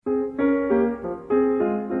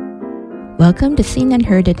Welcome to Seen and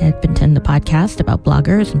Heard in Edmonton, the podcast about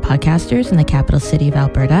bloggers and podcasters in the capital city of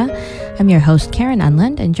Alberta. I'm your host, Karen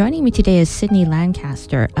Unland, and joining me today is Sydney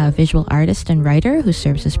Lancaster, a visual artist and writer who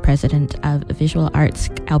serves as president of Visual Arts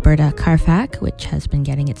Alberta CARFAC, which has been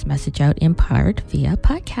getting its message out in part via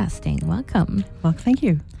podcasting. Welcome. Well, thank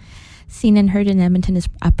you. Seen and Heard in Edmonton is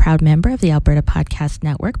a proud member of the Alberta Podcast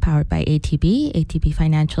Network, powered by ATB. ATB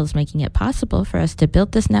Financial is making it possible for us to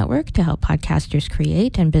build this network to help podcasters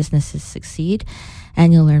create and businesses succeed.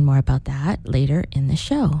 And you'll learn more about that later in the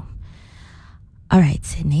show. All right,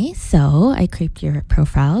 Sydney. So I creeped your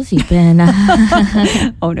profiles. You've been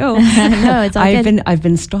oh no, no, it's all good. I've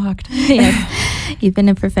been stalked. Yes. You've been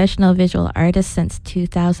a professional visual artist since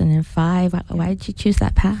 2005. Why did you choose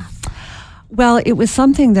that path? Well, it was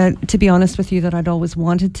something that, to be honest with you, that I'd always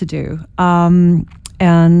wanted to do. And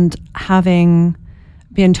having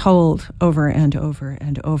been told over and over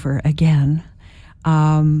and over again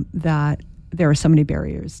that there are so many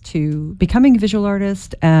barriers to becoming a visual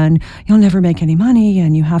artist, and you'll never make any money,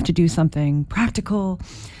 and you have to do something practical.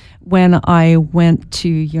 When I went to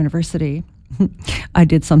university, I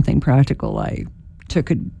did something practical. I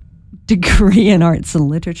took a degree in arts and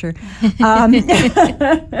literature.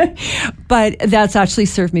 But that's actually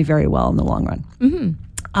served me very well in the long run.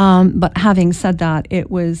 Mm-hmm. But having said that,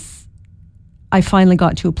 I finally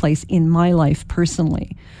got to a place in my life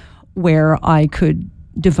personally where I could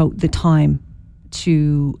devote the time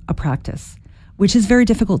to a practice, which is very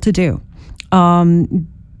difficult to do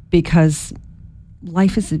because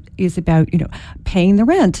life is about, paying the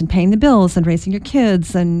rent and paying the bills and raising your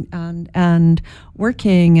kids and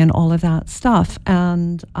working and all of that stuff.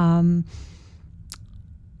 And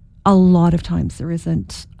a lot of times there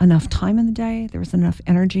isn't enough time in the day, there isn't enough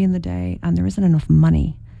energy in the day, and there isn't enough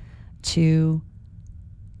money to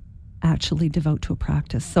actually devote to a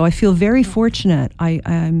practice. So I feel very fortunate.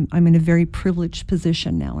 I'm in a very privileged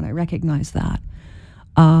position now, and I recognize that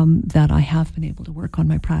I have been able to work on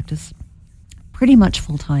my practice pretty much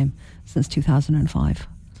full-time since 2005.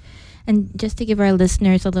 And just to give our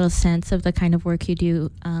listeners a little sense of the kind of work you do,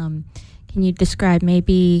 can you describe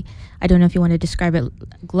maybe, I don't know if you want to describe it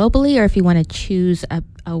globally or if you want to choose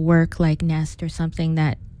a work like Nest or something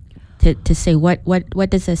that to say what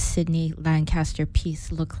does a Sydney Lancaster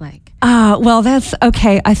piece look like? Well, that's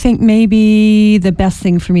okay. I think maybe the best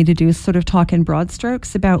thing for me to do is sort of talk in broad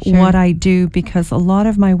strokes about what I do, because a lot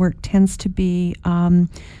of my work tends to be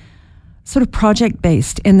sort of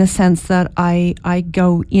project-based in the sense that I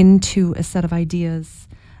go into a set of ideas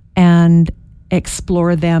and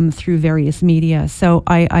explore them through various media. So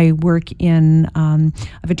I work in, I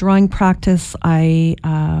have a drawing practice, I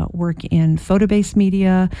work in photo-based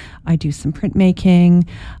media, I do some printmaking.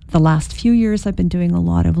 The last few years I've been doing a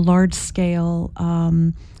lot of large-scale,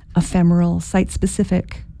 ephemeral,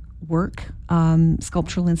 site-specific work,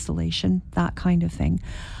 sculptural installation, that kind of thing.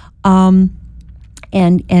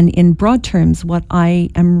 And in broad terms, what I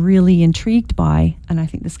am really intrigued by, and I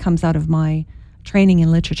think this comes out of my training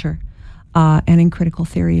in literature and in critical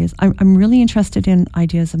theory, is I'm really interested in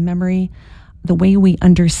ideas of memory, the way we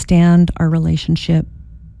understand our relationship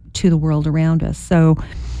to the world around us. So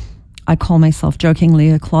I call myself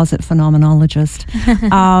jokingly a closet phenomenologist,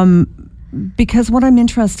 because what I'm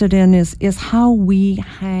interested in is how we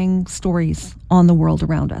hang stories on the world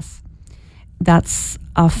around us. That's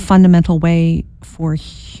a fundamental way for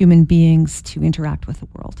human beings to interact with the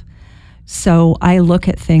world. So I look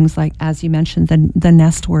at things like, as you mentioned, the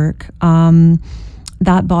Nest work.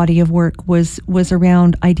 That body of work was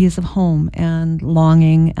around ideas of home and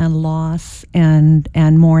longing and loss and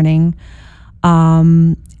mourning,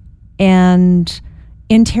 and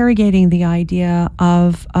interrogating the idea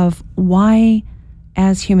of why,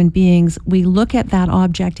 as human beings, we look at that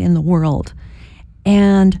object in the world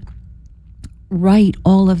and write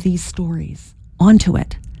all of these stories onto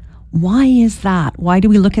it. Why is that? Why do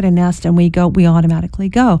we look at a nest and we automatically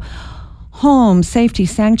go home, safety,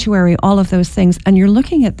 sanctuary, all of those things? And you're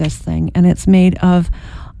looking at this thing and it's made of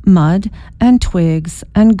mud and twigs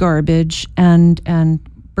and garbage and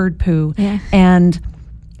bird poo. Yeah. And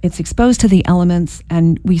it's exposed to the elements,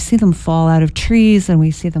 and we see them fall out of trees and we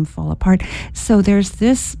see them fall apart. So there's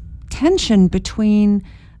this tension between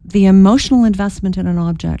the emotional investment in an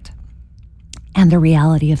object and the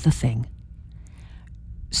reality of the thing.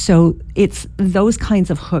 So it's those kinds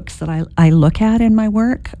of hooks that I look at in my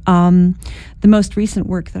work. The most recent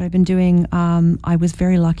work that I've been doing, I was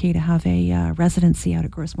very lucky to have a residency out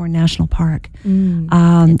at Grossmore National Park.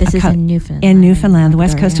 This is in Newfoundland. In Newfoundland, the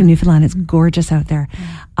west coast of Newfoundland. It's gorgeous out there.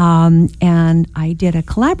 And I did a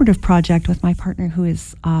collaborative project with my partner, who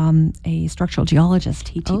is a structural geologist.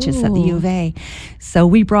 He teaches at the U of A. So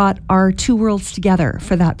we brought our two worlds together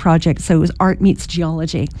for that project. So it was art meets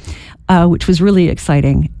geology, which was really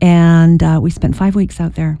exciting. And we spent 5 weeks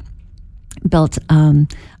out there, built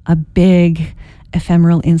a big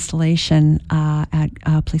ephemeral installation at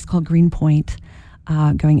a place called Greenpoint,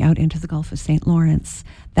 going out into the Gulf of St. Lawrence,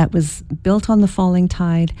 that was built on the falling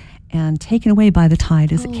tide and taken away by the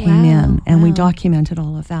tide as it came in. And we documented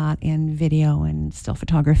all of that in video and still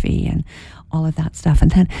photography and all of that stuff.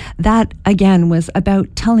 And then that, again, was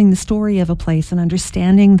about telling the story of a place and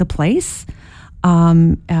understanding the place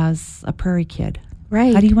as a prairie kid.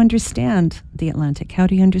 Right. How do you understand the Atlantic? How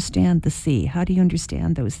do you understand the sea? How do you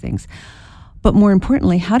understand those things? But more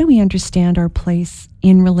importantly, how do we understand our place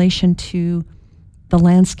in relation to the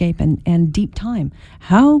landscape and deep time?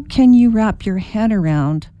 How can you wrap your head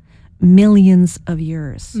around millions of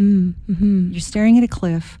years? You're staring at a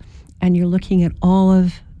cliff and you're looking at all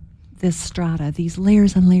of this strata, these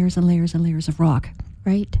layers and layers and layers and layers of rock.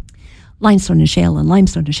 Right. Limestone and shale and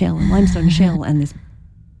limestone and shale and limestone and shale and this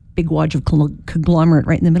big wodge of conglomerate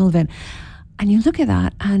right in the middle of it. And you look at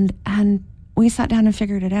that, and we sat down and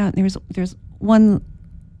figured it out. There's one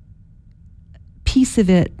piece of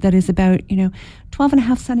it that is about 12 and a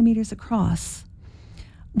half centimeters across,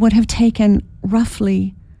 would have taken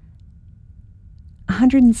roughly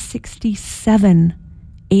 167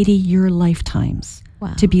 80-year lifetimes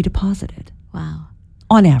to be deposited. Wow.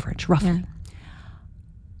 On average, roughly. Yeah.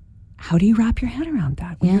 How do you wrap your head around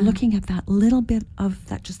that when you're looking at that little bit of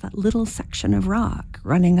that, just that little section of rock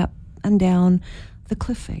running up and down the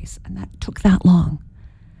cliff face, and that took that long?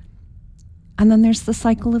 And then there's the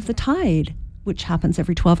cycle of the tide, which happens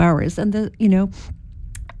every 12 hours, and the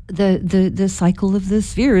cycle of the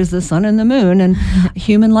spheres, the sun and the moon, and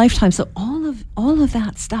human lifetime. So all of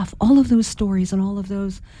that stuff, all of those stories, and all of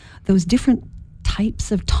those different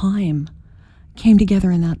types of time came together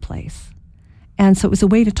in that place. And so it was a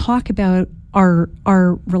way to talk about our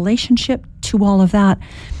relationship to all of that,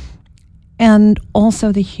 and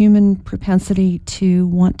also the human propensity to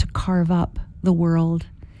want to carve up the world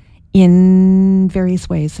in various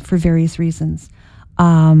ways for various reasons,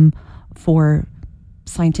 for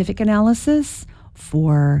scientific analysis,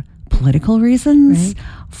 for political reasons,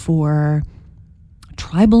 for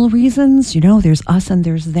tribal reasons. There's us and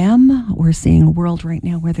there's them. We're seeing a world right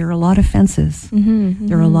now where there are a lot of fences.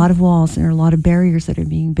 There are a lot of walls, and there are a lot of barriers that are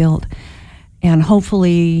being built. And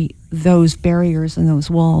hopefully those barriers and those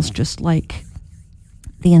walls, just like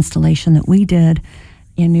the installation that we did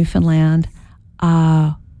in Newfoundland,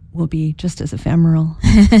 will be just as ephemeral.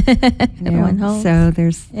 Everyone hopes. So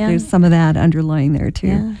there's some of that underlying there too.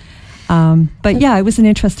 Yeah. But it was an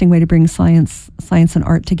interesting way to bring science and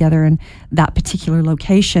art together, and that particular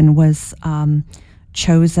location was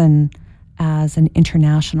chosen as an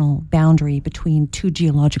international boundary between two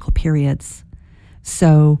geological periods.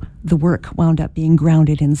 So the work wound up being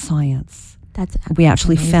grounded in science. We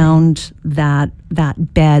actually found that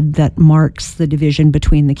bed that marks the division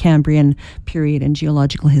between the Cambrian period in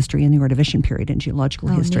geological history and the Ordovician period in geological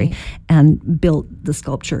history, neat. and built the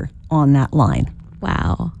sculpture on that line.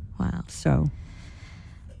 Wow. So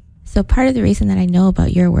part of the reason that I know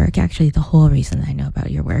about your work, actually the whole reason that I know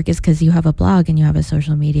about your work, is because you have a blog and you have a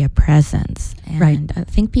social media presence. And I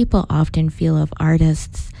think people often feel of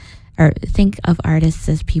artists, or think of artists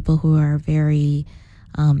as people who are very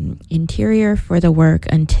interior for the work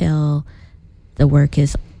until the work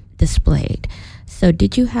is displayed. So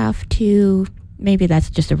did you have to, maybe that's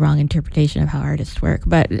just a wrong interpretation of how artists work,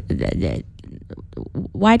 but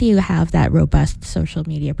why do you have that robust social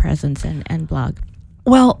media presence and blog?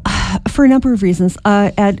 Well, for a number of reasons.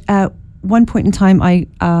 At one point in time,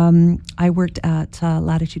 I worked at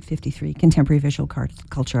Latitude 53, Contemporary Visual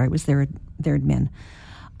Culture. I was their admin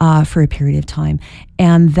for a period of time.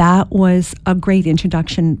 And that was a great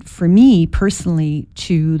introduction for me personally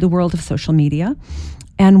to the world of social media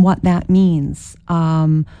and what that means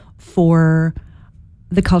for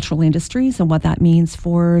the cultural industries and what that means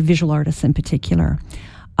for visual artists in particular.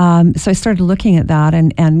 So I started looking at that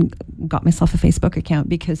and got myself a Facebook account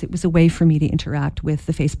because it was a way for me to interact with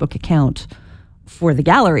the Facebook account for the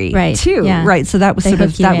gallery too. Yeah. Right. So that was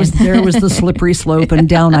there was the slippery slope and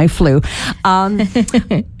down I flew. And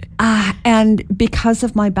because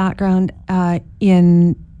of my background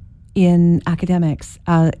in in academics,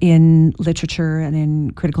 in literature and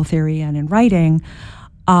in critical theory and in writing.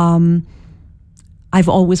 I've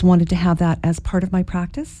always wanted to have that as part of my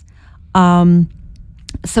practice.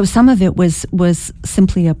 So some of it was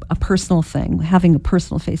simply a personal thing, having a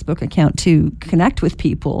personal Facebook account to connect with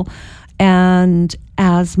people. And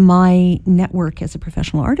as my network as a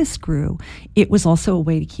professional artist grew, it was also a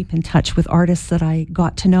way to keep in touch with artists that I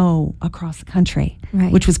got to know across the country,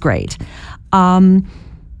 which was great.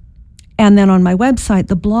 And then on my website,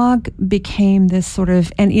 the blog became this sort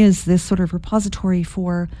of, and is this sort of repository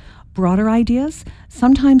for broader ideas.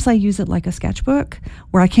 Sometimes I use it like a sketchbook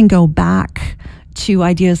where I can go back to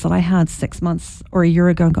ideas that I had 6 months or a year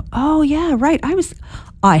ago and go, oh yeah, right,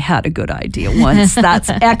 I had a good idea once. That's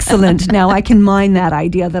excellent. Now I can mine that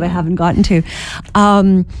idea that I haven't gotten to.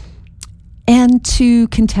 And to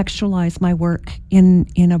contextualize my work in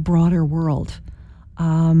a broader world.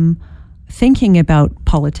 Thinking about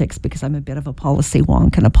politics, because I'm a bit of a policy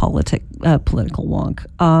wonk and a political wonk,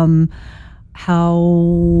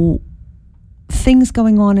 how things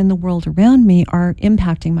going on in the world around me are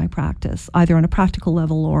impacting my practice, either on a practical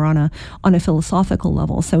level or on a philosophical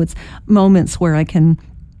level. So it's moments where I can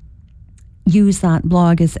use that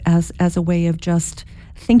blog as a way of just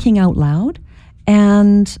thinking out loud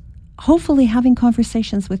and hopefully having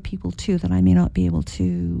conversations with people too that I may not be able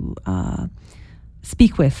to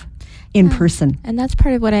speak with in person. And that's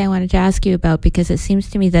part of what I wanted to ask you about, because it seems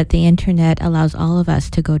to me that the internet allows all of us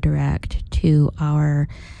to go direct to our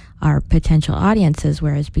potential audiences,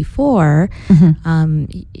 whereas before,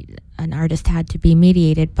 an artist had to be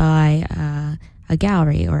mediated by a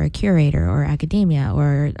gallery or a curator or academia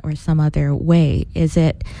or some other way.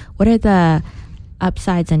 What are the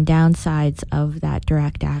upsides and downsides of that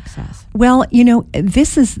direct access? Well,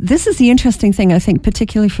 this is the interesting thing, I think,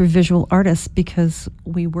 particularly for visual artists, because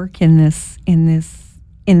we work in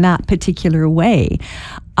that particular way.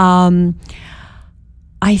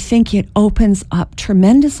 I think it opens up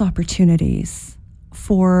tremendous opportunities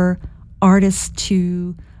for artists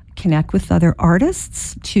to connect with other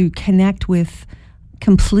artists, to connect with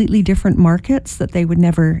completely different markets that they would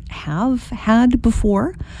never have had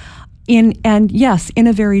before. In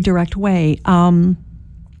a very direct way.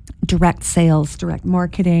 Direct sales, direct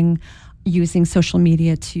marketing, using social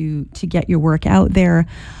media to get your work out there.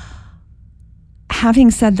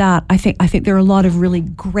 Having said that, I think there are a lot of really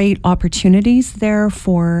great opportunities there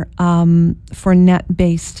for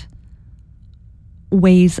net-based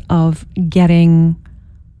ways of getting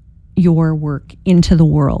your work into the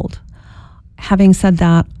world. Having said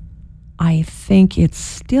that, I think it's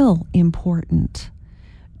still important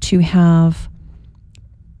to have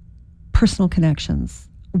personal connections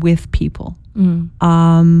with people.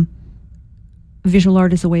 Visual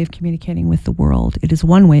art is a way of communicating with the world. It is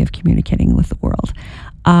one way of communicating with the world.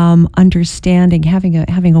 Understanding, having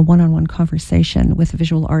a one-on-one conversation with a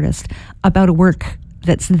visual artist about a work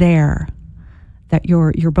that's there, that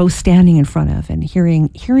you're both standing in front of, and hearing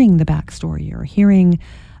the backstory or hearing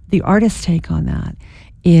the artist's take on that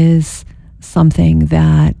is something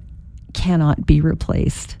that cannot be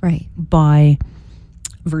replaced by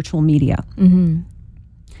virtual media.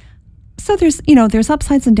 So there's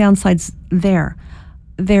upsides and downsides there.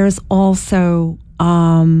 There's also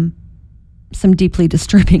some deeply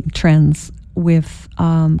disturbing trends with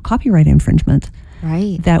copyright infringement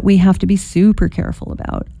that we have to be super careful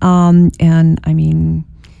about. And I mean,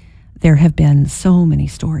 there have been so many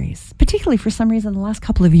stories, particularly for some reason the last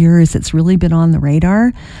couple of years, it's really been on the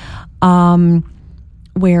radar,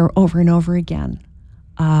 where over and over again,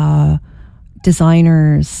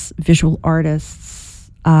 designers, visual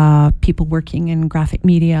artists, people working in graphic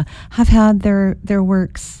media have had their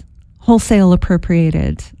works wholesale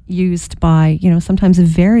appropriated, used by, sometimes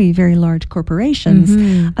very, very large corporations.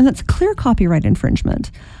 And that's clear copyright infringement.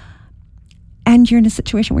 And you're in a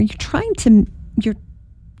situation where you're trying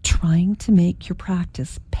to make your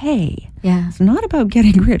practice pay. Yeah. It's not about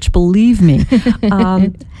getting rich, believe me.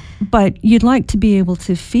 But you'd like to be able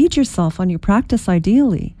to feed yourself on your practice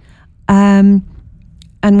ideally. And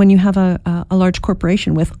when you have a large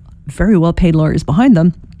corporation with very well-paid lawyers behind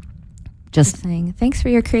them, just saying, thanks for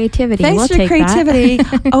your creativity. Thanks for your creativity.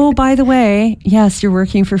 Oh, by the way, yes, you're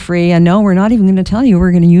working for free, and no, we're not even going to tell you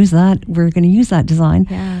we're going to use that. We're going to use that design.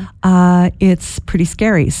 Yeah. It's pretty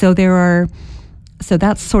scary. So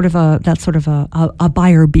that's sort of a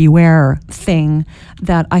buyer beware thing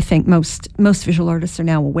that I think most visual artists are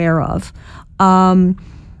now aware of. And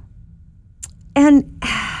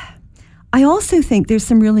I also think there's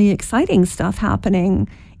some really exciting stuff happening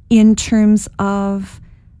in terms of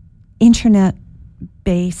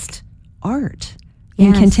internet-based art.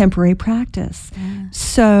 in contemporary practice. Yeah.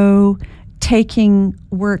 So taking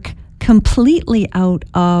work completely out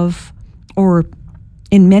of, or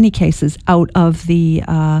in many cases, out of the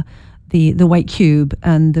white cube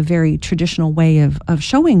and the very traditional way of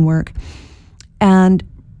showing work, and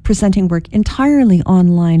presenting work entirely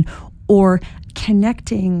online, or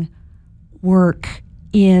connecting work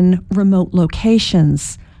in remote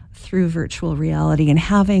locations through virtual reality, and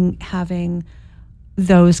having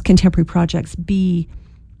those contemporary projects be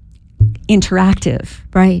interactive.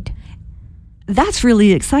 Right. That's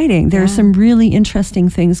really exciting. There are some really interesting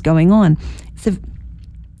things going on. It's a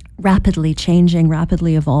rapidly changing,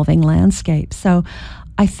 rapidly evolving landscape. So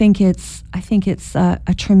I think it's a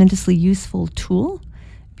tremendously useful tool.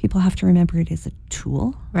 People have to remember it is a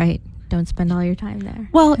tool. Right. Don't spend all your time there.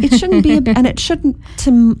 Well, it shouldn't be, and it shouldn't,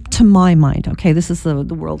 to my mind, okay, this is the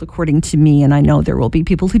world according to me, and I know there will be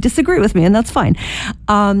people who disagree with me, and that's fine.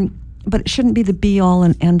 But it shouldn't be the be-all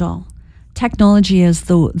and end-all. Technology is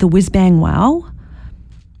the whiz-bang wow,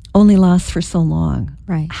 only lasts for so long.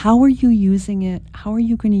 Right. How are you using it? How are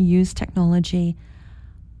you going to use technology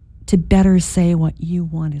to better say what you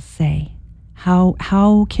want to say?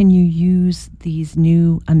 How can you use these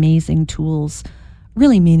new amazing tools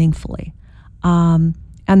really meaningfully? And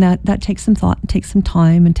that takes some thought, and takes some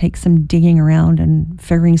time, and takes some digging around and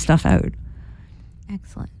figuring stuff out.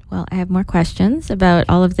 Excellent. Well, I have more questions about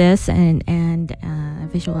all of this and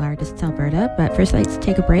Visual Artists Alberta, but first let's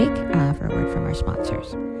take a break for a word from our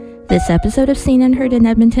sponsors. This episode of Seen and Heard in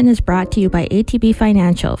Edmonton is brought to you by ATB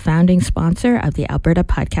Financial, founding sponsor of the Alberta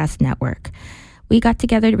Podcast Network. We got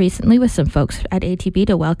together recently with some folks at ATB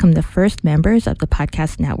to welcome the first members of the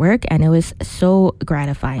podcast network, and it was so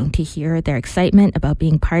gratifying to hear their excitement about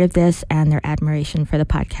being part of this and their admiration for the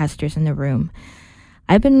podcasters in the room.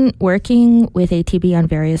 I've been working with ATB on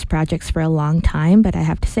various projects for a long time, but I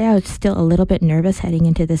have to say I was still a little bit nervous heading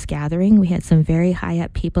into this gathering. We had some very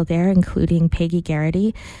high-up people there, including Peggy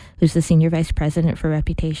Garrity, who's the Senior Vice President for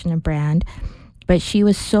Reputation and Brand. But she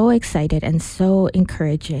was so excited and so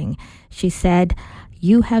encouraging. She said,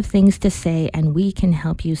 "You have things to say and we can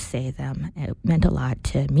help you say them." It meant a lot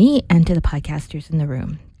to me and to the podcasters in the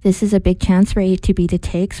room. This is a big chance for ATB to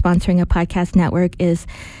take. Sponsoring a podcast network is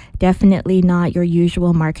definitely not your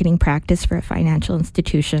usual marketing practice for a financial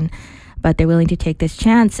institution, but they're willing to take this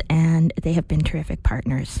chance, and they have been terrific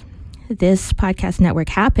partners. This podcast network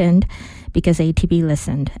happened because ATB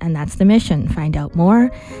listened, and that's the mission. Find out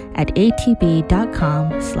more at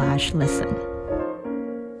atb.com/listen.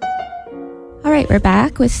 All right, we're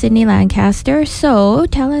back with Sydney Lancaster. So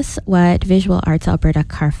tell us what Visual Arts Alberta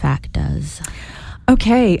CARFAC does.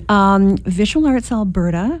 Okay, Visual Arts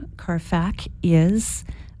Alberta CARFAC is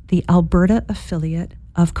the Alberta affiliate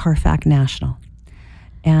of CARFAC National.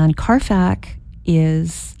 And CARFAC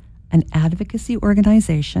is an advocacy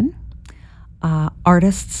organization,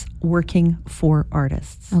 artists working for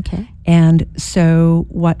artists. Okay. And so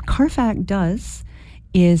what CARFAC does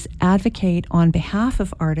is advocate on behalf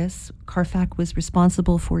of artists. CARFAC was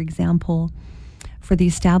responsible, for example, for the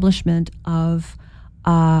establishment of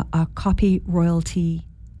a copyright royalty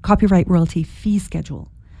fee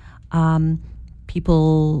schedule.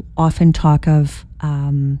 People often talk of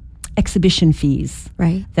exhibition fees,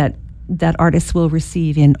 right, that artists will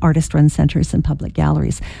receive in artist-run centers and public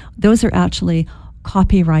galleries. Those are actually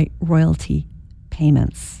copyright royalty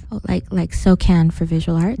payments. Oh, like SOCAN for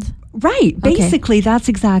visual arts? Right. Basically, that's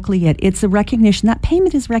exactly it. It's a recognition. That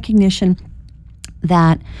payment is recognition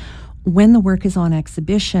that when the work is on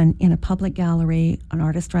exhibition in a public gallery, an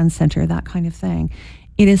artist-run center, that kind of thing,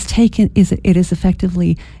 it is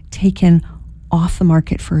effectively taken off the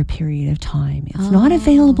market for a period of time. It's not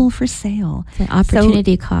available for sale. It's an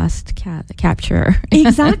opportunity cost capture.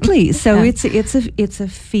 Exactly. So it's a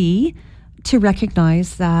fee to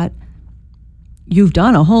recognize that you've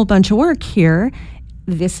done a whole bunch of work here.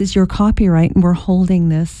 This is your copyright, and we're holding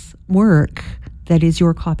this work that is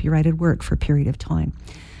your copyrighted work for a period of time.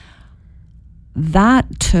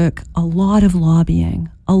 That took a lot of lobbying,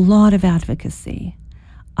 a lot of advocacy,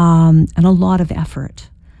 and a lot of effort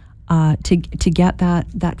to get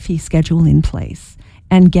that fee schedule in place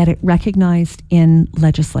and get it recognized in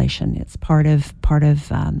legislation. It's part of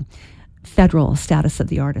federal status of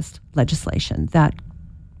the artist legislation that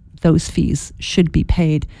those fees should be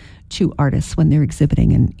paid to artists when they're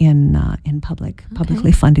exhibiting in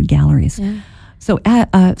publicly funded galleries. Yeah. So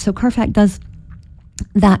CARFAC does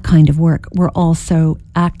that kind of work. We're also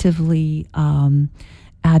actively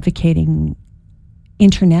advocating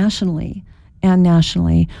internationally and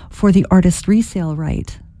nationally for the artist resale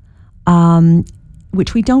right.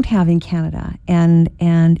 which we don't have in Canada, and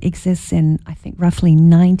exists in, I think, roughly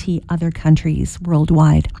 90 other countries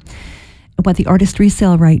worldwide. What the artist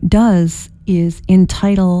resale right does is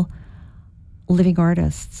entitle living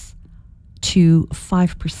artists to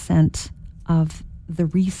 5% of the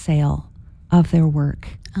resale of their work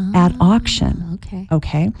at auction.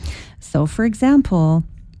 Okay. So, for example,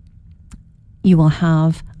 you will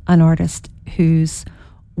have an artist whose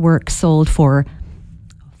work sold for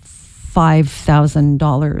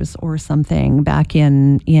 $5,000 or something back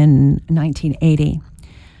in 1980.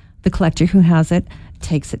 The collector who has it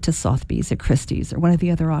takes it to Sotheby's or Christie's or one of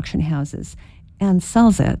the other auction houses and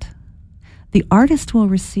sells it. The artist will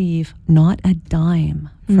receive not a dime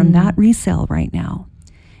from that resale right now.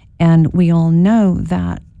 And we all know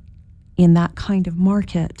that in that kind of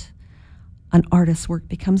market, an artist's work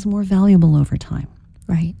becomes more valuable over time.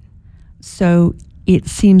 Right. So it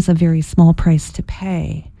seems a very small price to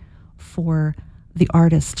pay for the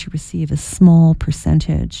artist to receive a small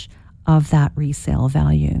percentage of that resale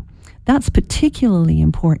value. That's particularly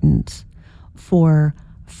important for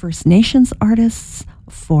First Nations artists,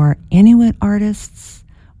 for Inuit artists.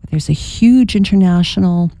 There's a huge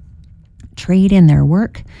international trade in their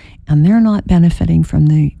work, and they're not benefiting from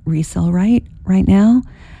the resale right now,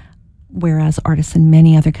 whereas artists in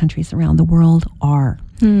many other countries around the world are.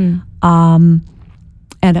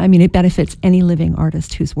 And I mean, it benefits any living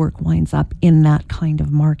artist whose work winds up in that kind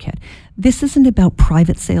of market. This isn't about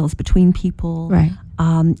private sales between people. Right.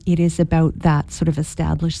 It is about that sort of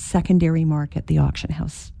established secondary market, the auction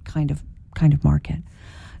house kind of market.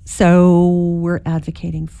 So we're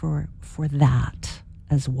advocating for that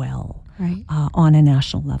as well. Right. On a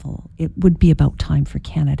national level. It would be about time for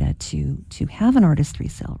Canada to have an artist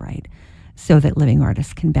resale right, so that living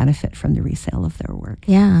artists can benefit from the resale of their work.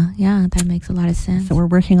 Yeah, that makes a lot of sense. So we're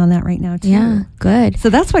working on that right now too. Yeah, good. So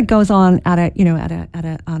that's what goes on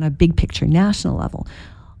on a big picture national level.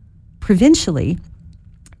 Provincially,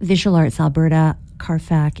 Visual Arts Alberta,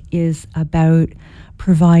 CARFAC, is about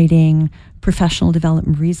providing professional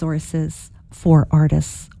development resources for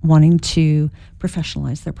artists wanting to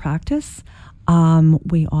professionalize their practice.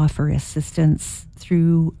 We offer assistance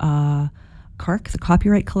through CARC, the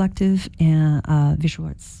Copyright Collective, and Visual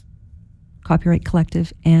Arts Copyright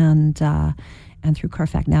Collective, and through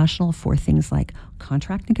CARFAC National for things like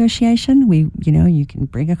contract negotiation. You can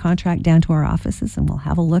bring a contract down to our offices and we'll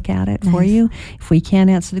have a look at it for you. If we can't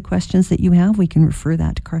answer the questions that you have, we can refer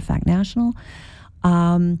that to CARFAC National.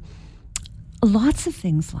 Lots of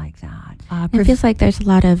things like that. It feels like there's a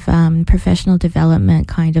lot of professional development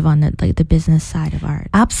kind of on the business side of art.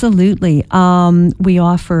 Absolutely. We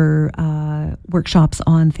offer workshops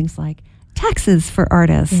on things like taxes for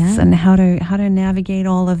artists and how to navigate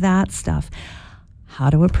all of that stuff,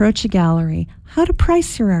 how to approach a gallery, how to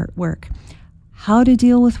price your artwork, how to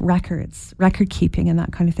deal with records, record keeping, and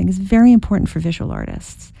that kind of thing is very important for visual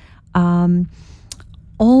artists.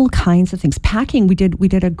 All kinds of things. Packing, we had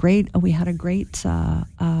a great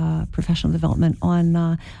professional development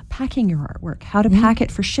on packing your artwork, how to pack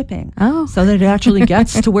it for shipping, so that it actually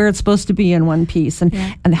gets to where it's supposed to be in one piece,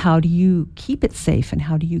 and how do you keep it safe, and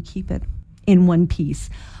how do you keep it in one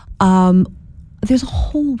piece. There's a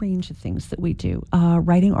whole range of things that we do.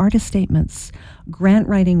 Writing artist statements, grant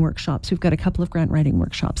writing workshops. We've got a couple of grant writing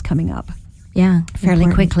workshops coming up. Yeah, fairly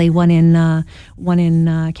important. Quickly. One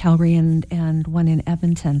in Calgary and one in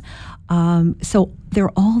Edmonton. So there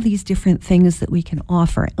are all these different things that we can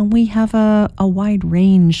offer, and we have a wide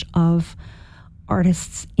range of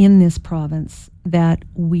artists in this province that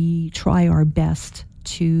we try our best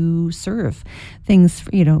to serve. Things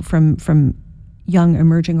from young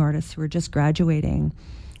emerging artists who are just graduating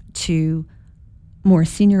to more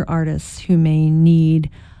senior artists who may need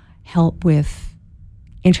help with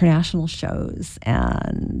international shows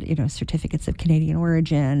and certificates of Canadian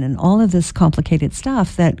origin and all of this complicated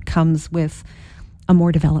stuff that comes with a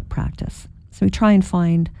more developed practice. So we try and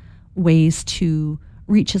find ways to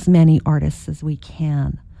reach as many artists as we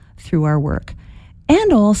can through our work,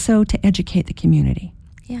 and also to educate the community.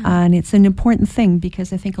 Yeah. And it's an important thing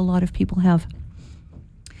because I think a lot of people have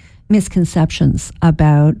misconceptions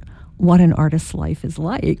about what an artist's life is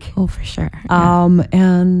like. Oh, for sure.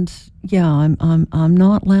 And I'm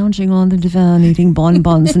not lounging on the divan eating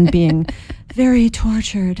bonbons and being very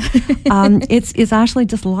tortured. It's actually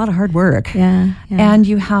just a lot of hard work. Yeah. And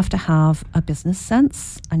you have to have a business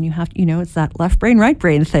sense, and you have to, it's that left brain, right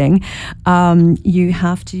brain thing. You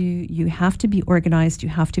have to be organized. You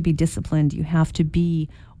have to be disciplined. You have to be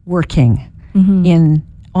working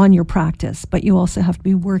on your practice, but you also have to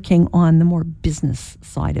be working on the more business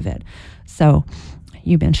side of it. So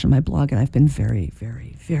you mentioned my blog, and I've been very,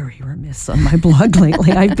 very, very remiss on my blog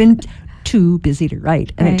lately. I've been too busy to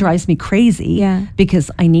write, and it drives me crazy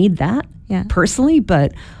because I need that personally,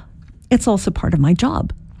 but it's also part of my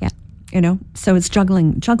job. So it's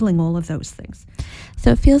juggling all of those things.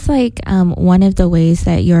 So it feels like one of the ways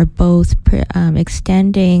that you're both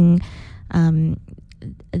extending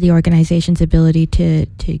the organization's ability to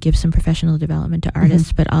give some professional development to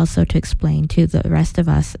artists, but also to explain to the rest of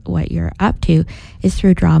us what you're up to is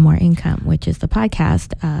through Draw More Income, which is the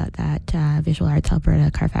podcast that Visual Arts Alberta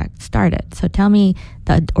Carfax started. So tell me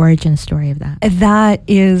the origin story of that. That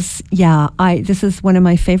is, this is one of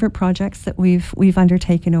my favorite projects that we've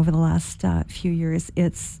undertaken over the last few years.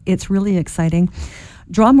 It's really exciting.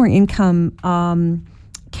 Draw More Income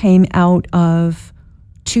came out of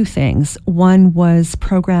two things. One was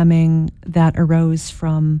programming that arose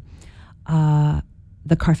from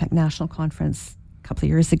the Carfax National Conference a couple of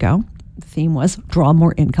years ago. The theme was Draw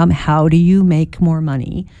More Income. How do you make more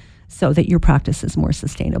money so that your practice is more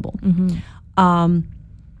sustainable? And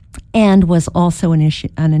was also an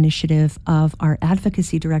initiative of our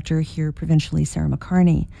advocacy director here provincially, Sarah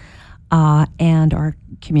McCarney, and our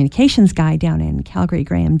communications guy down in Calgary,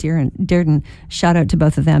 Graham Dearden. Shout out to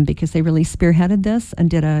both of them because they really spearheaded this and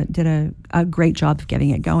did a great job of getting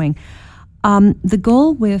it going. The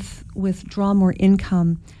goal with Draw More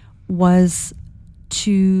Income was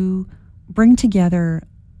to bring together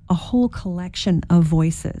a whole collection of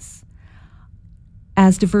voices,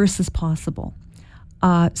 as diverse as possible.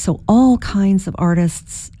 So all kinds of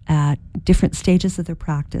artists at different stages of their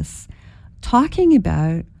practice talking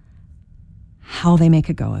about how they make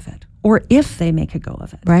a go of it, or if they make a go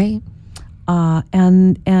of it, right?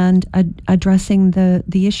 And addressing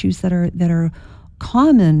the issues that are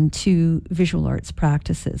common to visual arts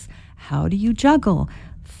practices. How do you juggle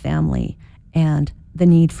family and the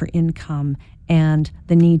need for income and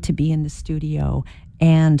the need to be in the studio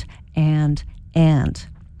and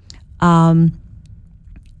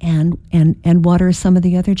what are some of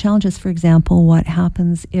the other challenges? For example, what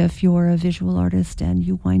happens if you're a visual artist and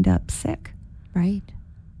you wind up sick? Right.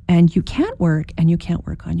 And you can't work on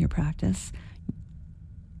your practice.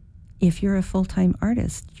 If you're a full-time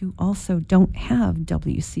artist, you also don't have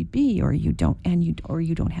WCB, or you don't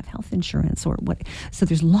have health insurance, or what. So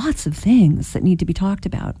there's lots of things that need to be talked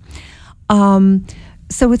about.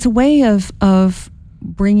 So it's a way of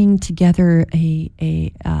bringing together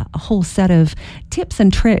a whole set of tips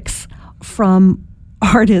and tricks from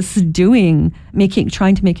artists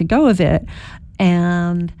trying to make a go of it,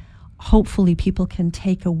 and hopefully people can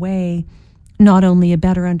take away not only a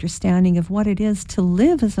better understanding of what it is to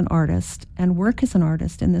live as an artist and work as an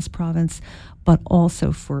artist in this province, but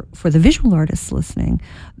also for the visual artists listening,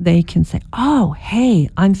 they can say, oh, hey,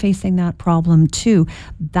 I'm facing that problem too.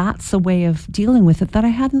 That's a way of dealing with it that I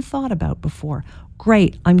hadn't thought about before.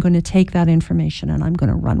 Great, I'm going to take that information and I'm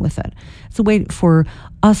going to run with it. It's a way for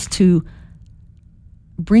us to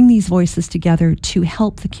bring these voices together to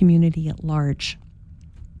help the community at large,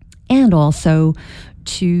 and also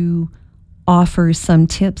to offer some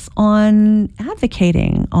tips on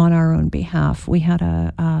advocating on our own behalf. We had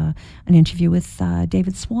an interview with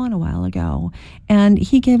David Swan a while ago, and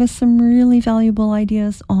he gave us some really valuable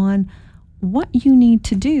ideas on what you need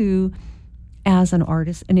to do as an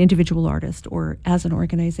artist, an individual artist, or as an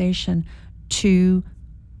organization to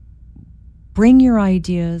bring your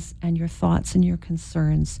ideas and your thoughts and your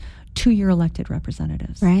concerns to your elected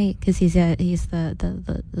representatives. Right, because he's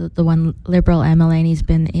the one Liberal MLA, and he's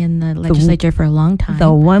been in the legislature for a long time. The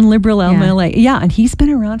one Liberal MLA, and he's been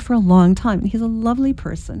around for a long time. He's a lovely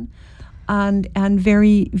person, and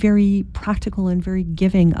very, very practical and very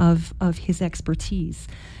giving of his expertise.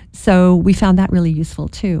 So we found that really useful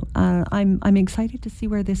too. I'm excited to see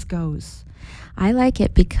where this goes. I like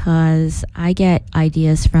it because I get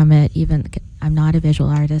ideas from it. Even I'm not a visual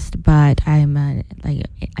artist, but I'm an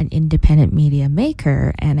independent media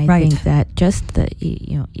maker, and I think that just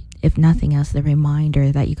if nothing else, the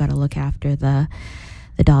reminder that you got to look after the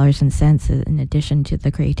dollars and cents in addition to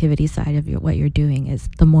the creativity side of what you're doing is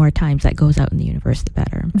the more times that goes out in the universe, the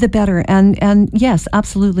better. The better, and yes,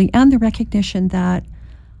 absolutely, and the recognition that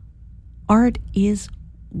art is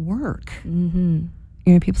work. Mm-hmm.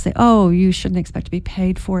 People say, oh, you shouldn't expect to be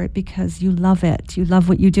paid for it because you love it. You love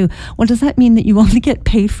what you do. Well, does that mean that you only get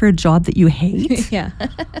paid for a job that you hate? Yeah.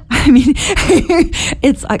 I mean,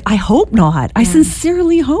 I hope not. I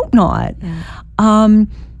sincerely hope not. Yeah.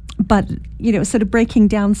 But, sort of breaking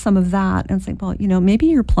down some of that and saying, well, maybe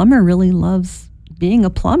your plumber really loves being a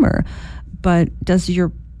plumber, but does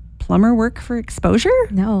your plumber work for exposure?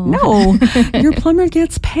 No. Your plumber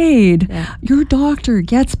gets paid. Yeah. Your doctor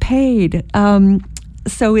gets paid.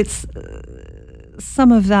 So it's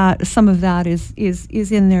some of that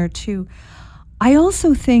is in there too. I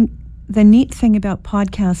also think the neat thing about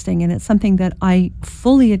podcasting, and it's something that I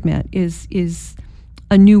fully admit is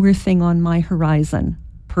a newer thing on my horizon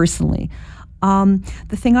personally. The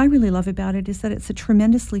thing I really love about it is that it's a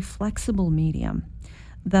tremendously flexible medium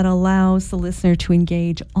that allows the listener to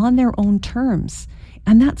engage on their own terms.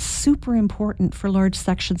 And that's super important for large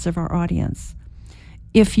sections of our audience.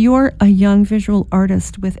 If you're a young visual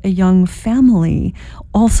artist with a young family,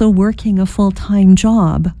 also working a full-time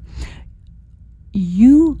job,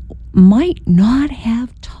 you might not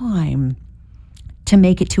have time to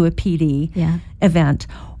make it to a PD event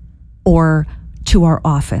or to our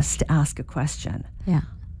office to ask a question. Yeah.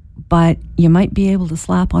 But you might be able to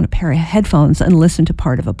slap on a pair of headphones and listen to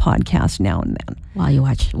part of a podcast now and then. While you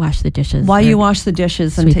wash the dishes. While you wash the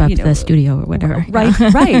dishes. Sweep up the studio or whatever.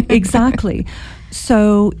 Right, exactly.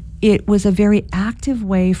 So it was a very active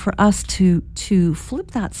way for us to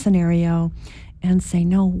flip that scenario and say,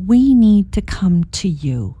 no, we need to come to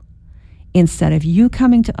you. Instead of you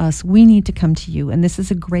coming to us, we need to come to you. And this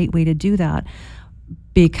is a great way to do that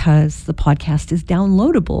because the podcast is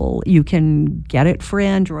downloadable. You can get it for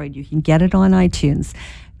Android. You can get it on iTunes.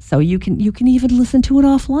 So you can even listen to it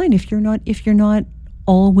offline if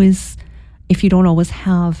you don't always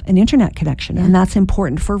have an internet connection. And that's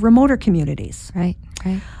important for remoter communities. Right.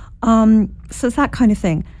 So it's that kind of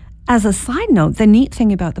thing. As a side note, the neat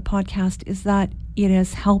thing about the podcast is that it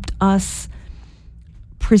has helped us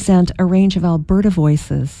present a range of Alberta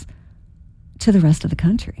voices to the rest of the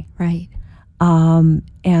country. Right. And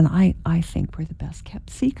I think we're the best kept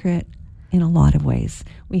secret in a lot of ways.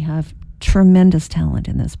 We have tremendous talent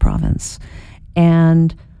in this province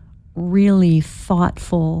and really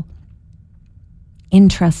thoughtful,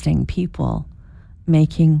 interesting people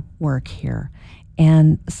making work here.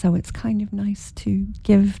 And so it's kind of nice to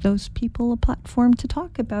give those people a platform to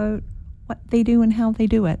talk about what they do and how they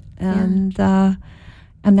do it. And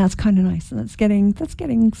that's kind of nice. And that's getting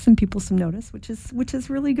some people some notice, which is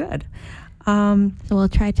really good. So we'll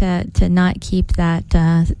try to not keep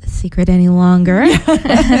that secret any longer.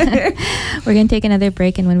 We're going to take another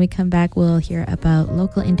break, and when we come back, we'll hear about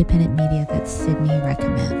local independent media that Sydney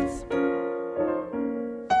recommends.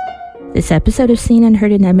 This episode of Seen and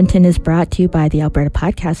Heard in Edmonton is brought to you by the Alberta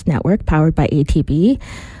Podcast Network, powered by ATB.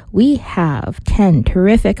 We have 10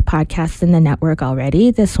 terrific podcasts in the network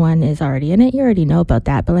already. This one is already in it. You already know about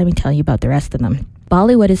that, but let me tell you about the rest of them.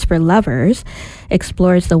 Bollywood is for Lovers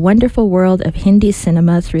explores the wonderful world of Hindi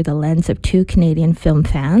cinema through the lens of two Canadian film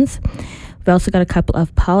fans. We've also got a couple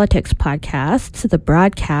of politics podcasts. The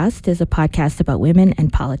Broadcast is a podcast about women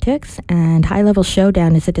and politics, and High Level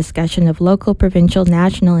Showdown is a discussion of local, provincial,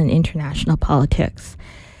 national, and international politics.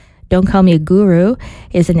 Don't Call Me a Guru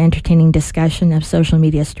is an entertaining discussion of social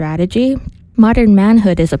media strategy. Modern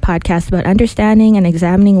Manhood is a podcast about understanding and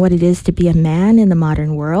examining what it is to be a man in the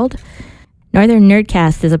modern world. Northern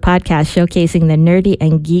Nerdcast is a podcast showcasing the nerdy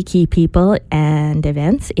and geeky people and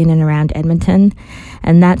events in and around Edmonton.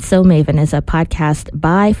 And That's So Maven is a podcast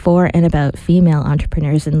by, for, and about female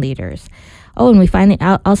entrepreneurs and leaders. Oh, and we finally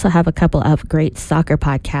also have a couple of great soccer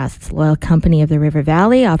podcasts. Loyal Company of the River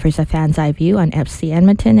Valley offers a fan's eye view on FC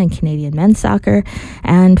Edmonton and Canadian men's soccer.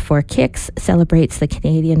 And For Kicks celebrates the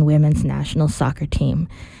Canadian women's national soccer team.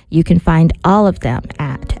 You can find all of them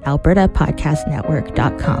at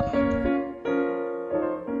albertapodcastnetwork.com.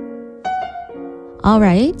 All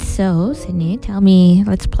right, so Sydney, tell me,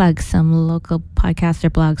 let's plug some local podcasts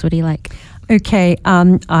or blogs. What do you like? Okay,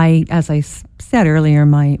 as I said earlier,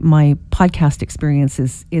 my podcast experience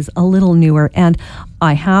is a little newer, and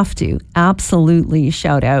I have to absolutely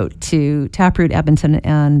shout out to Taproot Edmonton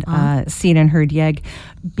and Seen and Heard Yeg,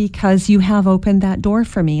 because you have opened that door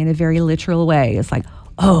for me in a very literal way. It's like,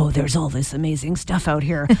 oh, there's all this amazing stuff out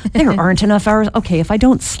here. There aren't enough hours. Okay, if I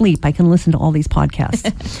don't sleep, I can listen to all these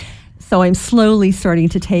podcasts. So I'm slowly starting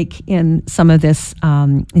to take in some of this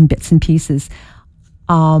in bits and pieces.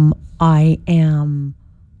 I am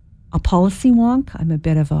a policy wonk. I'm a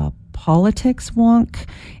bit of a politics wonk.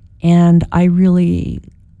 And I really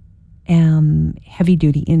am heavy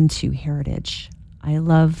duty into heritage. I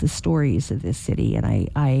love the stories of this city. And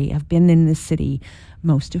I have been in this city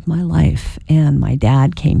most of my life. And my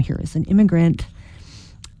dad came here as an immigrant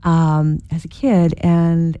as a kid.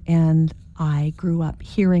 And I grew up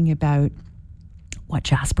hearing about what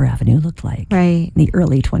Jasper Avenue looked like in the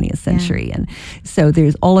early 20th century. Yeah. And so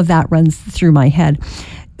there's all of that runs through my head.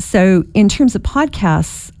 So in terms of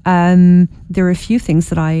podcasts, there are a few things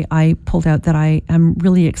that I pulled out that I am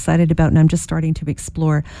really excited about, and I'm just starting to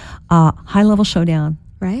explore. High Level Showdown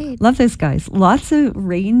Right. Love those guys. Lots of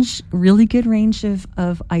range, really good range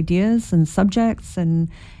of ideas and subjects and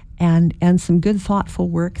some good thoughtful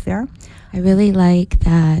work there. I really like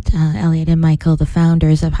that Elliot and Michael, the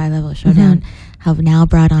founders of High Level Showdown, have now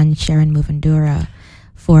brought on Sharon Muvendura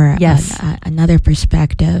for another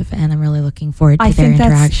perspective, and I'm really looking forward to their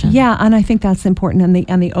interaction. And I think that's important,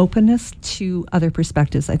 and the openness to other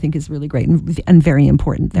perspectives, I think, is really great and very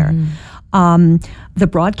important there. The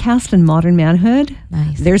broadcast and modern manhood.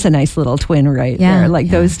 Nice. There's a nice little twin right there. Like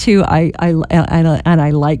those two, I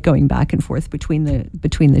like going back and forth between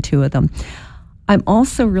the two of them. I'm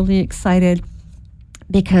also really excited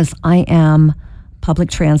because I am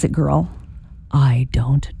public transit girl. I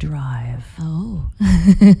don't drive. Oh.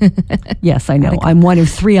 Yes, I know. I'm one of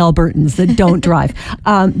 3 Albertans that don't drive.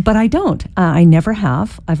 But I don't. I never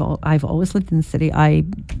have. I've always lived in the city. I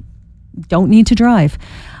don't need to drive.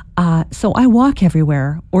 So I walk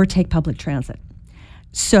everywhere or take public transit.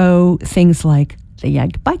 So things like the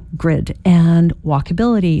YEG Bike Grid and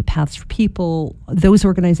Walkability, Paths for People, those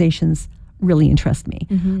organizations really interest me.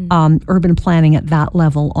 Urban planning at that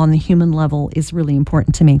level, on the human level, is really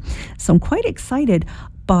important to me. So I'm quite excited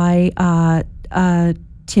by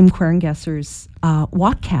Tim Querengesser's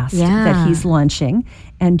Walkcast that he's launching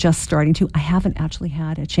and just starting to. I haven't actually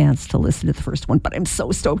had a chance to listen to the first one, but I'm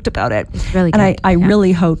so stoked about it. It's really good. And I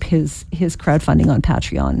really hope his crowdfunding on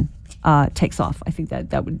Patreon takes off. I think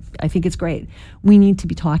I think it's great. We need to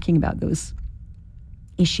be talking about those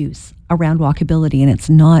issues around walkability, and it's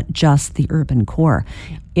not just the urban core.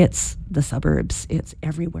 It's the suburbs. It's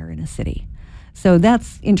everywhere in a city. So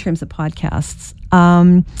that's in terms of podcasts.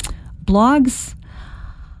 Blogs,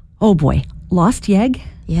 oh boy, Lost YEG.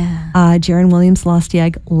 Yeah. Jaron Williams, Lost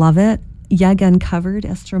YEG, love it. YEG Uncovered,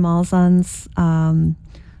 Esther Malzahn's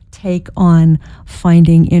take on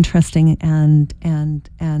finding interesting and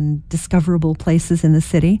discoverable places in the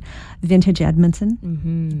city. Vintage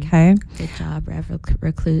Edmonton. Okay. Good job, Rev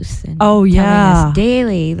Recluse. And telling us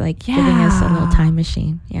daily, giving us a little time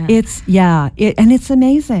machine. Yeah. It's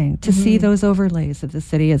amazing to see those overlays of the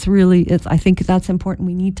city. I think that's important.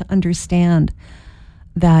 We need to understand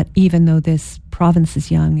that even though this province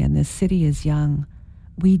is young and this city is young,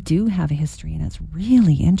 we do have a history, and it's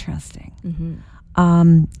really interesting.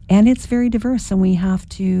 And it's very diverse, and we have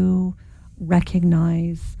to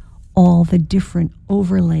recognize all the different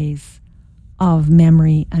overlays of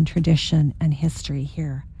memory and tradition and history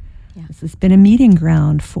here. Yeah. This has been a meeting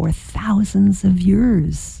ground for thousands of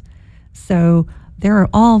years. So there are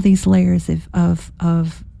all these layers of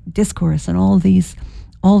discourse and all these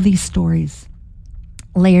stories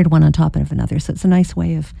layered one on top of another. So it's a nice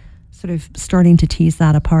way of sort of starting to tease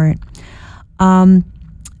that apart.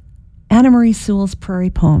 Anna Marie Sewell's Prairie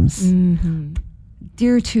Poems.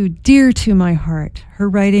 Dear to my heart. Her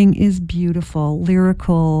writing is beautiful,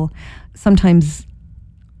 lyrical, sometimes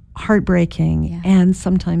heartbreaking, and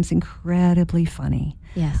sometimes incredibly funny.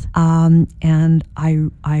 Yes. And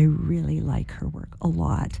I really like her work a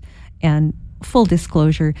lot. And full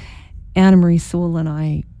disclosure, Anna Marie Sewell and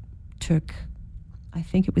I took, I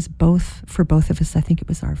think it was for both of us, I think it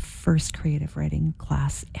was our first creative writing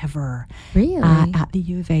class ever. Really? At the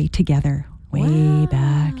U of A together, way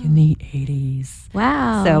back in the 80s.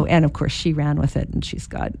 Wow. So, and of course she ran with it, and she's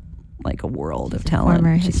got like a world of talent.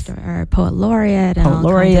 Former poet laureate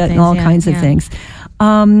and all kinds of things.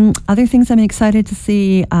 Other things I'm excited to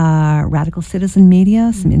see, Radical Citizen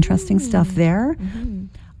Media, some interesting stuff there.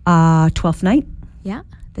 12th Night. Yeah.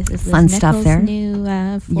 This is fun Liz stuff Nichols' there. New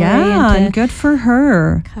and good for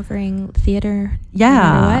her. Covering theater.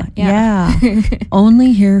 Yeah.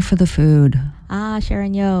 Only here for the food.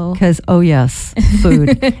 Sharon Yo. Because,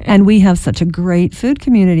 food. And we have such a great food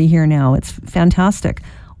community here now. It's fantastic.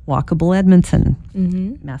 Walkable Edmonton.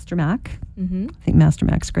 Master Mac. I think Master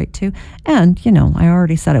Mac's great too. And, I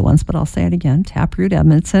already said it once, but I'll say it again. Taproot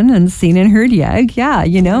Edmonton and Seen and Heard YEG. Yeah,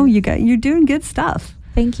 you're doing good stuff.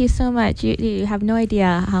 Thank you so much. You have no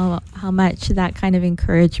idea how much that kind of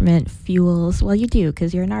encouragement fuels. Well, you do,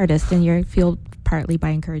 because you're an artist and you're fueled partly by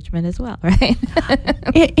encouragement as well, right?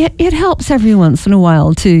 It helps every once in a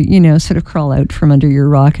while to, sort of crawl out from under your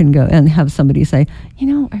rock and go and have somebody say,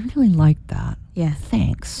 I really like that. Yeah.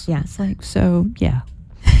 Thanks. Yeah. It's like, so, yeah.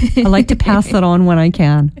 I like to pass that on when I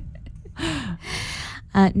can.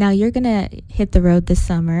 Now you're going to hit the road this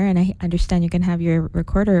summer, and I understand you're going to have your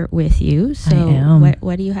recorder with you. So I am.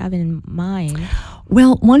 What do you have in mind?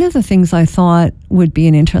 Well, one of the things I thought would be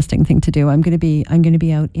an interesting thing to do, I'm going to be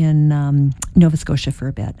out in Nova Scotia for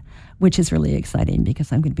a bit which is really exciting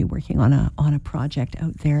because I'm going to be working on a project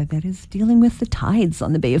out there that is dealing with the tides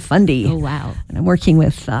on the Bay of Fundy. Oh, wow. And I'm working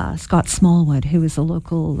with Scott Smallwood, who is a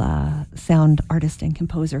local sound artist and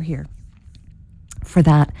composer here for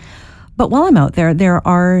that. But while I'm out there, there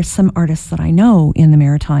are some artists that I know in the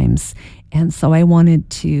Maritimes. And so I wanted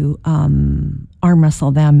to arm wrestle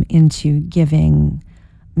them into giving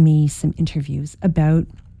me some interviews about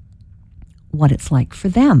what it's like for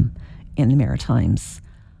them in the Maritimes,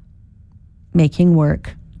 making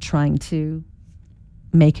work, trying to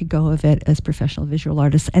make a go of it as professional visual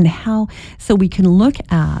artists, and how, so we can look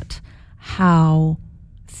at how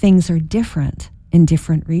things are different in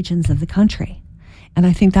different regions of the country. And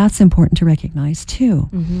I think that's important to recognize too,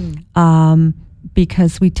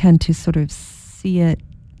 because we tend to sort of see it,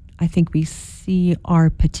 I think we see our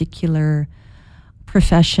particular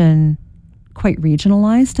profession quite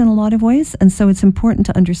regionalized in a lot of ways. And so it's important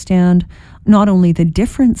to understand not only the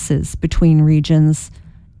differences between regions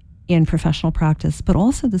in professional practice, but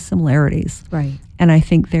also the similarities. Right. And I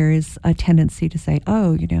think there is a tendency to say,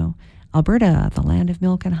 oh, Alberta, the land of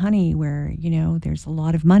milk and honey, where, there's a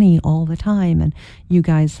lot of money all the time and you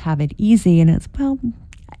guys have it easy. And it's, well,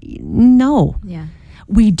 no. Yeah.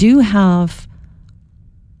 We do have,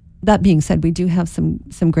 that being said, we do have some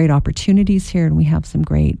great opportunities here, and we have some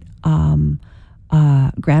great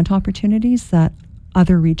grant opportunities that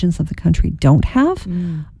other regions of the country don't have.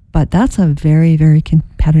 But that's a very, very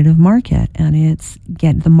competitive market, and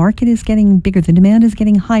the market is getting bigger. The demand is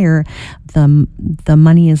getting higher. The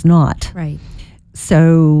money is not. Right.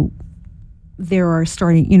 So there are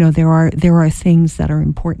there are things that are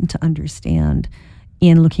important to understand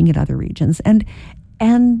in looking at other regions and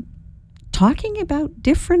talking about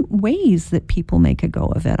different ways that people make a go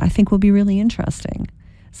of it. I think will be really interesting.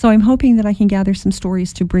 So I'm hoping that I can gather some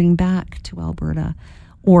stories to bring back to Alberta,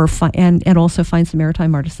 or and also find some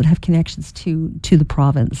maritime artists that have connections to the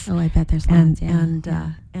province. Oh, I bet there's lots.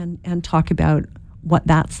 And talk about what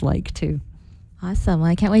that's like too. Awesome. Well,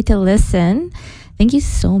 I can't wait to listen. Thank you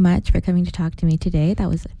so much for coming to talk to me today. That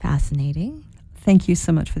was fascinating. Thank you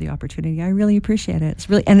so much for the opportunity. I really appreciate it.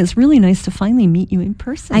 It's really nice to finally meet you in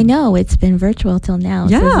person. I know, it's been virtual till now.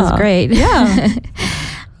 Yeah. So this is great. Yeah.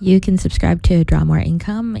 You can subscribe to Draw More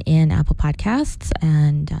Income in Apple Podcasts,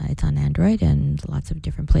 and it's on Android and lots of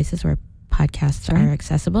different places where podcasts are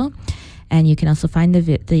accessible. And you can also find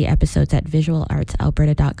the episodes at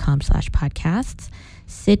visualartsalberta.com/podcasts.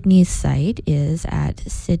 Sydney's site is at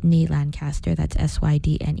Sydney Lancaster. That's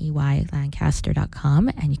SYDNEY Lancaster.com.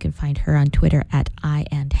 And you can find her on Twitter at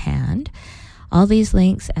 @IandHand. All these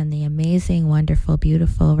links and the amazing, wonderful,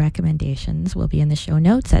 beautiful recommendations will be in the show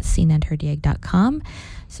notes at sceneandherdiag.com.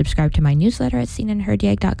 Subscribe to my newsletter at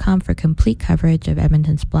sceneandherdiag.com for complete coverage of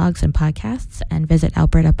Edmonton's blogs and podcasts, and visit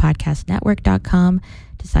albertapodcastnetwork.com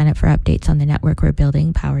to sign up for updates on the network we're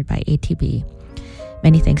building, powered by ATB.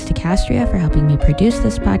 Many thanks to Castria for helping me produce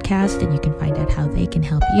this podcast, and you can find out how they can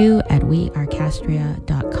help you at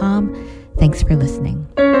wearecastria.com. Thanks for listening.